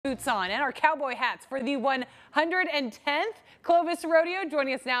Boots on and our cowboy hats for the 110th Clovis Rodeo.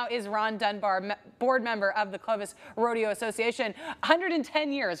 Joining us now is Ron Dunbar, board member of the Clovis Rodeo Association.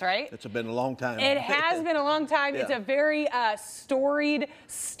 110 years, right? It's been a long time. It has been a long time. Yeah. It's a very storied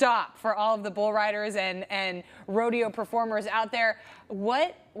stop for all of the bull riders and rodeo performers out there.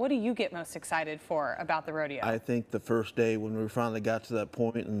 What do you get most excited for about the rodeo? I think the first day when we finally got to that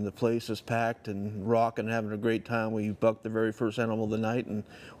point and the place is packed and rocking and having a great time, we bucked the very first animal of the night and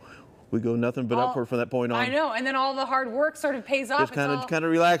we go nothing but upward from that point on. I know, and then all the hard work sort of pays off. Just kind of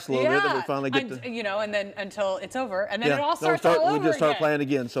relax a little bit, and we finally get to, you know, and then until it's over, and then it all starts all over again. We just start playing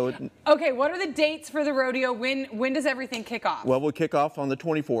again. So okay, what are the dates for the rodeo? When does everything kick off? Well, we'll kick off on the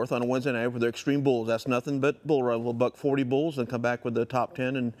 24th on a Wednesday night with the Extreme Bulls. That's nothing but bull ride. We'll buck 40 bulls and come back with the top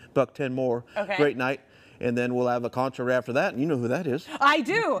 10 and buck 10 more. Okay. Great night. And then we'll have a concert after that, and you know who that is. I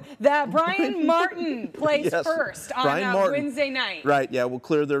do. That Brian Martin plays first on Wednesday night. Right, yeah, we'll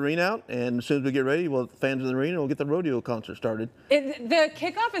clear the arena out, and as soon as we get ready, we'll fans in the arena, we'll get the rodeo concert started. The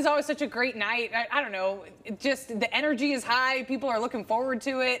kickoff is always such a great night. I don't know, just the energy is high, people are looking forward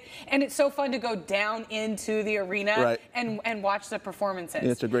to it, and it's so fun to go down into the arena and watch the performances.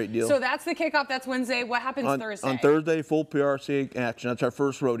 Yeah, it's a great deal. So that's the kickoff, that's Wednesday. What happens Thursday? On Thursday, full PRC action. That's our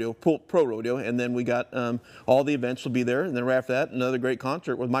first rodeo, pro rodeo, and then we got all the events will be there, and then right after that, another great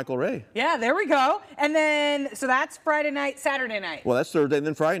concert with Michael Ray. Yeah, there we go. And then, so that's Friday night, Saturday night. Well, that's Thursday, and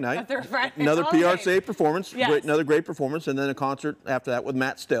then Friday night. Another PRC performance, another great performance, and then a concert after that with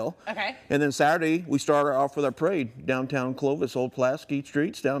Matt Still. Okay. And then Saturday, we start off with our parade downtown Clovis, Old Pulaski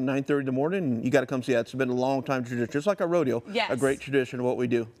streets, down 9:30 in the morning, and you got to come see that. It's been a long time tradition, just like our rodeo. Yes. A great tradition of what we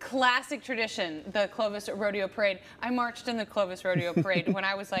do. Classic tradition, the Clovis Rodeo Parade. I marched in the Clovis Rodeo Parade when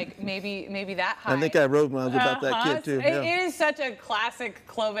I was like maybe that high. I think I rode when I was about that kid too. It is such a classic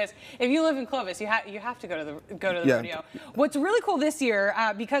Clovis. If you live in Clovis, you have to go to the rodeo. What's really cool this year,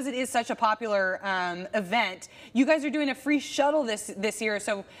 because it is such a popular event, you guys are doing a free shuttle this year,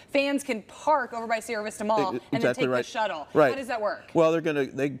 so fans can park over by Sierra Vista Mall and then take the shuttle. Right. How does that work? Well,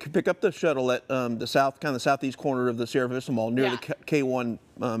 they can pick up the shuttle at the southeast corner of the Sierra Vista Mall near the K1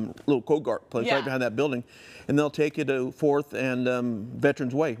 little Go-Kart place right behind that building, and they'll take you to 4th and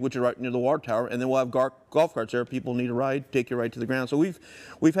Veterans Way, which is right near the water tower, and then we'll have golf carts there. People need a ride, take you right to the ground. So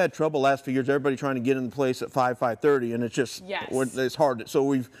we've had trouble last few years, everybody trying to get in the place at 5:30, and it's just it's hard. So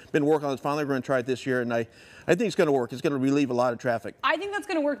we've been working on this. Finally, we're going to try it this year, and I think it's going to work. It's going to relieve a lot of traffic. I think that's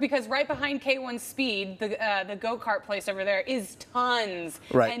going to work because right behind K1 Speed, the go-kart place over there, is tons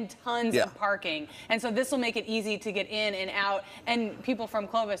and tons of parking. And so this will make it easy to get in and out. And people from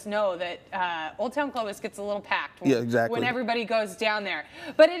Clovis know that Old Town Clovis gets a little packed when everybody goes down there.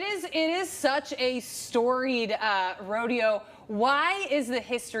 But it is such a storied rodeo. Why is the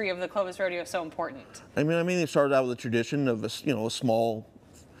history of the Clovis Rodeo so important? I mean, it started out with a tradition of a small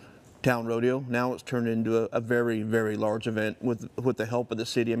town rodeo. Now it's turned into a very, very large event with the help of the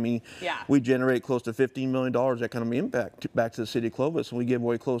city. I mean, we generate close to $15 million economic impact back to the city of Clovis, and we give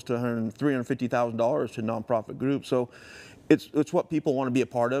away close to $350,000 to nonprofit groups. So it's what people want to be a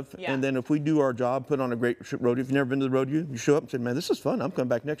part of. And then if we do our job, put on a great rodeo. If you've never been to the rodeo, you show up and say, man, this is fun. I'm coming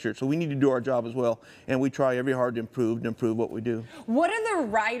back next year. So we need to do our job as well. And we try every hard to improve what we do. What do the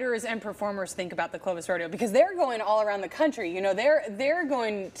riders and performers think about the Clovis Rodeo? Because they're going all around the country. You know, they're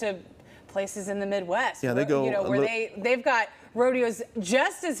going to places in the Midwest. Yeah, they go. You know, where they've got rodeos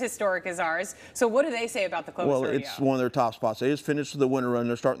just as historic as ours. So what do they say about the Clovis Rodeo? Well, it's one of their top spots. They just finished the winter run.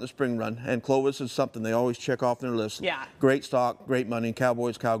 They're starting the spring run. And Clovis is something they always check off their list. Yeah. Great stock, great money,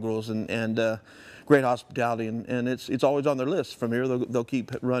 cowboys, cowgirls, and great hospitality. And it's always on their list. From here, they'll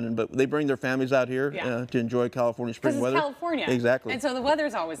keep running. But they bring their families out here to enjoy California spring weather. Because it's California. Exactly. And so the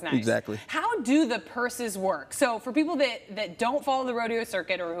weather's always nice. Exactly. How do the purses work? So for people that don't follow the rodeo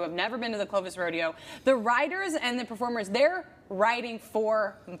circuit or who have never been to the Clovis Rodeo, the riders and the performers, they're riding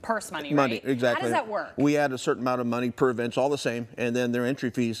for purse money, right? Exactly. How does that work? We add a certain amount of money per event, all the same, and then their entry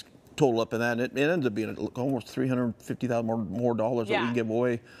fees total up in that, and it ends up being almost $350,000 more dollars that we can give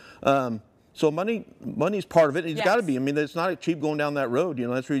away. So money's part of it. It's got to be. I mean, it's not cheap going down that road. You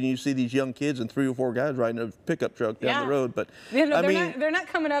know, that's the reason you see these young kids and 3 or 4 guys riding a pickup truck down the road. But they're not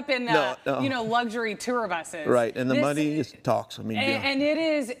coming up in you know, luxury tour buses. Right, and the money talks. I mean, and it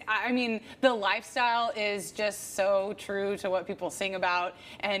is. I mean, the lifestyle is just so true to what people sing about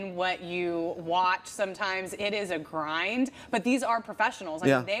and what you watch. Sometimes it is a grind, but these are professionals. I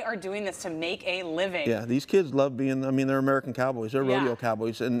mean, they are doing this to make a living. Yeah, these kids love being. I mean, they're American cowboys. They're rodeo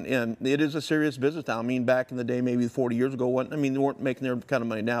cowboys, and it is a a serious business now. I mean, back in the day, maybe 40 years ago, I mean, they weren't making their kind of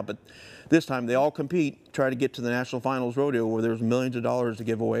money now, but this time they all compete, try to get to the National Finals Rodeo where there's millions of dollars to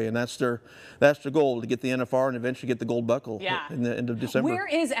give away, and that's their goal, to get the NFR and eventually get the gold buckle in the end of December. Where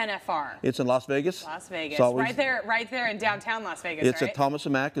is NFR? It's in Las Vegas. Las Vegas, right there in downtown Las Vegas. It's at Thomas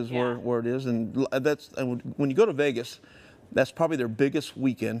and Mack is where it is, and when you go to Vegas, that's probably their biggest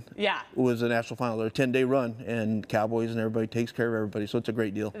weekend. Yeah. Was a national final. They're a 10-day run, and Cowboys and everybody takes care of everybody, so it's a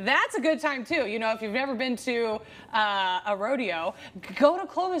great deal. That's a good time too. You know, if you've never been to a rodeo, go to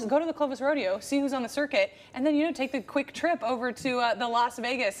the Clovis Rodeo, see who's on the circuit, and then, you know, take the quick trip over to the Las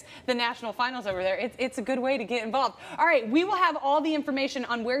Vegas, the national finals over there. It's a good way to get involved. All right, we will have all the information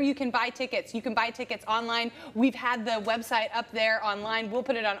on where you can buy tickets. You can buy tickets online. We've had the website up there online. We'll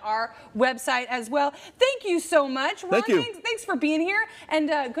put it on our website as well. Thank you so much, Ron. Thank you. Thanks for being here, and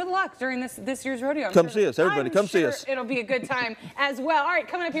good luck during this year's rodeo. Come see us, everybody. Come see us. It'll be a good time as well. All right,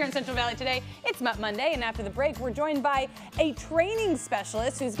 coming up here in Central Valley today, it's Mutt Monday, and after the break, we're joined by a training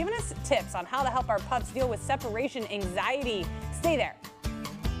specialist who's giving us tips on how to help our pups deal with separation anxiety. Stay there.